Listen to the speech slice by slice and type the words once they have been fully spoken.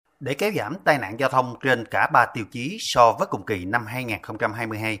Để kéo giảm tai nạn giao thông trên cả 3 tiêu chí so với cùng kỳ năm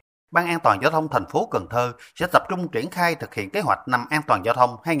 2022, Ban An toàn giao thông thành phố Cần Thơ sẽ tập trung triển khai thực hiện kế hoạch năm an toàn giao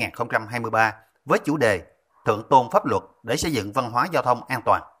thông 2023 với chủ đề Thượng tôn pháp luật để xây dựng văn hóa giao thông an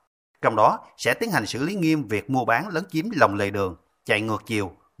toàn. Trong đó sẽ tiến hành xử lý nghiêm việc mua bán lấn chiếm lòng lề đường, chạy ngược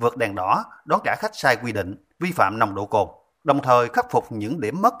chiều, vượt đèn đỏ, đón trả khách sai quy định, vi phạm nồng độ cồn, đồng thời khắc phục những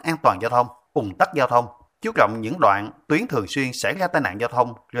điểm mất an toàn giao thông, ùn tắc giao thông, chú trọng những đoạn tuyến thường xuyên xảy ra tai nạn giao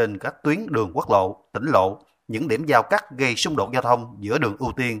thông trên các tuyến đường quốc lộ, tỉnh lộ, những điểm giao cắt gây xung đột giao thông giữa đường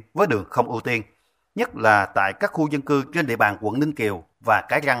ưu tiên với đường không ưu tiên, nhất là tại các khu dân cư trên địa bàn quận Ninh Kiều và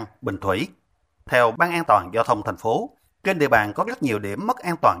Cái Răng, Bình Thủy. Theo Ban An toàn giao thông thành phố, trên địa bàn có rất nhiều điểm mất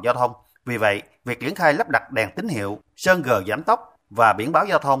an toàn giao thông, vì vậy việc triển khai lắp đặt đèn tín hiệu, sơn gờ giảm tốc và biển báo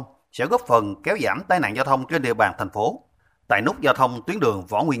giao thông sẽ góp phần kéo giảm tai nạn giao thông trên địa bàn thành phố. Tại nút giao thông tuyến đường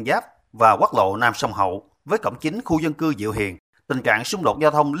Võ Nguyên Giáp và quốc lộ Nam Sông Hậu với cổng chính khu dân cư Diệu Hiền, tình trạng xung đột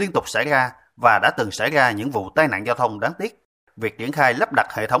giao thông liên tục xảy ra và đã từng xảy ra những vụ tai nạn giao thông đáng tiếc. Việc triển khai lắp đặt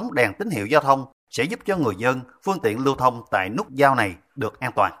hệ thống đèn tín hiệu giao thông sẽ giúp cho người dân, phương tiện lưu thông tại nút giao này được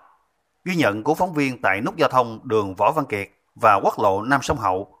an toàn. Ghi nhận của phóng viên tại nút giao thông đường Võ Văn Kiệt và quốc lộ Nam Sông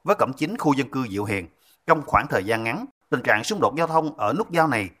Hậu với cổng chính khu dân cư Diệu Hiền, trong khoảng thời gian ngắn, tình trạng xung đột giao thông ở nút giao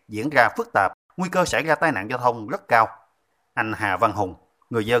này diễn ra phức tạp, nguy cơ xảy ra tai nạn giao thông rất cao. Anh Hà Văn Hùng,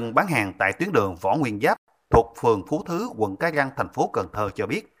 người dân bán hàng tại tuyến đường Võ Nguyên Giáp thuộc phường Phú Thứ, quận Cái Răng, thành phố Cần Thơ cho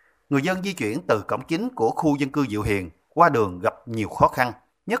biết, người dân di chuyển từ cổng chính của khu dân cư Diệu Hiền qua đường gặp nhiều khó khăn,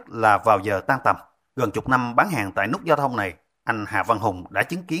 nhất là vào giờ tan tầm. Gần chục năm bán hàng tại nút giao thông này, anh Hà Văn Hùng đã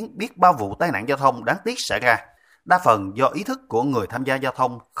chứng kiến biết bao vụ tai nạn giao thông đáng tiếc xảy ra. Đa phần do ý thức của người tham gia giao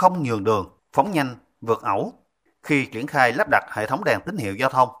thông không nhường đường, phóng nhanh, vượt ẩu. Khi triển khai lắp đặt hệ thống đèn tín hiệu giao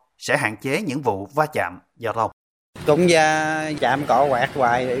thông, sẽ hạn chế những vụ va chạm giao thông. Cũng ra chạm cọ quẹt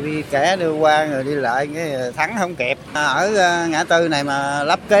hoài để kẻ đưa qua người đi lại cái thắng không kịp. Ở ngã tư này mà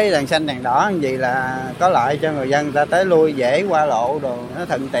lắp cái đèn xanh đèn đỏ gì là có lợi cho người dân, ta tới lui dễ qua lộ đồ, nó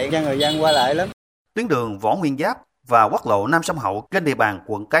thuận tiện cho người dân qua lại lắm. Tuyến đường Võ Nguyên Giáp và quốc lộ Nam Sông Hậu trên địa bàn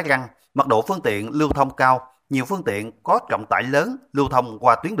quận Cái Răng, mật độ phương tiện lưu thông cao, nhiều phương tiện có trọng tải lớn lưu thông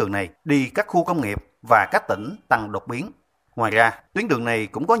qua tuyến đường này đi các khu công nghiệp và các tỉnh tăng đột biến. Ngoài ra, tuyến đường này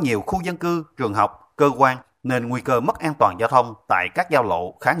cũng có nhiều khu dân cư, trường học, cơ quan nên nguy cơ mất an toàn giao thông tại các giao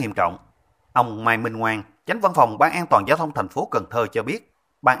lộ khá nghiêm trọng. Ông Mai Minh Ngoan, Chánh Văn phòng Ban An toàn giao thông thành phố Cần Thơ cho biết,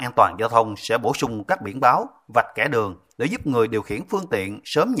 Ban An toàn giao thông sẽ bổ sung các biển báo, vạch kẻ đường để giúp người điều khiển phương tiện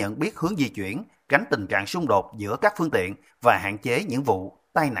sớm nhận biết hướng di chuyển, tránh tình trạng xung đột giữa các phương tiện và hạn chế những vụ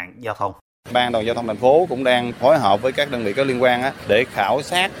tai nạn giao thông. Ban An toàn giao thông thành phố cũng đang phối hợp với các đơn vị có liên quan để khảo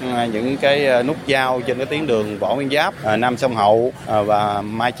sát những cái nút giao trên cái tuyến đường Võ Nguyên Giáp, Nam Sông Hậu và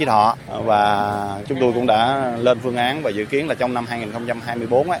Mai Chí Thọ, và chúng tôi cũng đã lên phương án và dự kiến là trong năm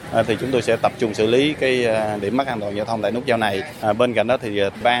 2024 thì chúng tôi sẽ tập trung xử lý cái điểm mất an toàn giao thông tại nút giao này. Bên cạnh đó thì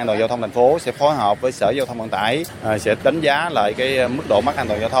Ban An toàn giao thông thành phố sẽ phối hợp với Sở Giao thông Vận tải sẽ đánh giá lại cái mức độ mất an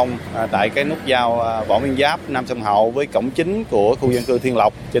toàn giao thông tại cái nút giao Võ Nguyên Giáp, Nam Sông Hậu với cổng chính của khu dân cư Thiên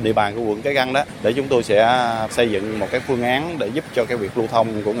Lộc trên địa bàn của quận Cái Răng đó, để chúng tôi sẽ xây dựng một cái phương án để giúp cho cái việc lưu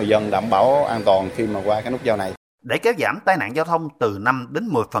thông của người dân đảm bảo an toàn khi mà qua cái nút giao này. Để kéo giảm tai nạn giao thông từ 5 đến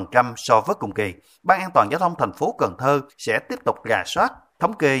 10% so với cùng kỳ, Ban An toàn giao thông thành phố Cần Thơ sẽ tiếp tục rà soát,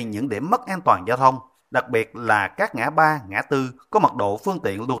 thống kê những điểm mất an toàn giao thông, đặc biệt là các ngã ba, ngã tư có mật độ phương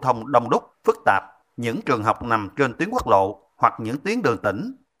tiện lưu thông đông đúc, phức tạp, những trường học nằm trên tuyến quốc lộ hoặc những tuyến đường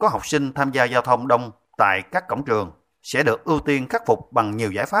tỉnh có học sinh tham gia giao thông đông tại các cổng trường sẽ được ưu tiên khắc phục bằng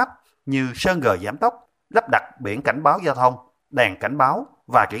nhiều giải pháp như sơn gờ giảm tốc, lắp đặt biển cảnh báo giao thông, đèn cảnh báo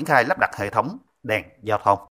và triển khai lắp đặt hệ thống đèn giao thông.